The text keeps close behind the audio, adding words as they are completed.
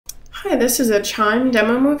Hi, this is a Chime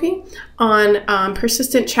demo movie on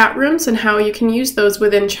persistent chat rooms and how you can use those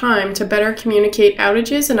within Chime to better communicate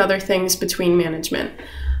outages and other things between management.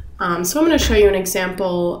 So I'm going to show you an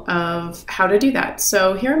example of how to do that.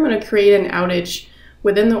 So here I'm going to create an outage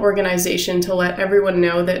within the organization to let everyone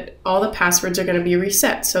know that all the passwords are going to be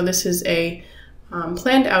reset. So this is a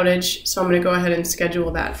planned outage, so I'm going to go ahead and schedule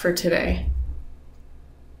that for today.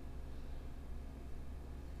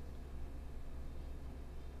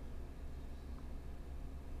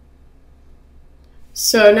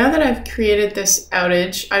 So now that I've created this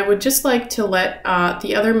outage, I would just like to let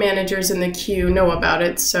the other managers in the queue know about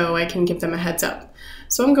it so I can give them a heads up.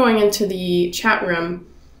 So I'm going into the chat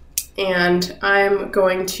room and I'm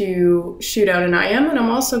going to shoot out an IM, and I'm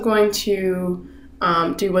also going to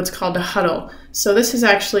do what's called a huddle. So this is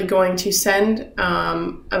actually going to send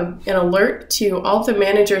an alert to all of the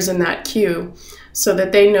managers in that queue so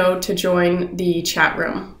that they know to join the chat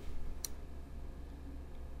room.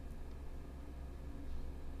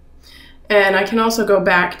 And I can also go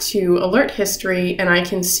back to alert history and I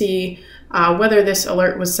can see whether this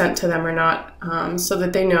alert was sent to them or not, so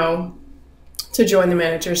that they know to join the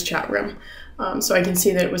manager's chat room. So I can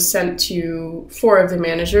see that it was sent to 4 of the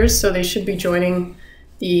managers, so they should be joining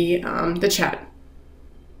the chat.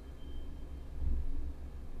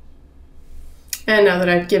 And now that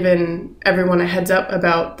I've given everyone a heads up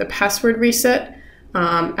about the password reset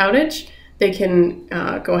outage, they can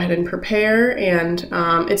go ahead and prepare, and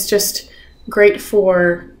it's just great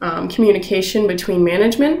for communication between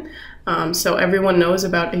management, so everyone knows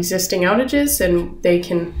about existing outages and they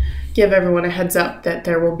can give everyone a heads up that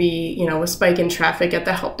there will be, a spike in traffic at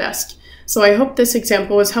the help desk. So I hope this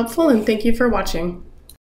example was helpful, and thank you for watching.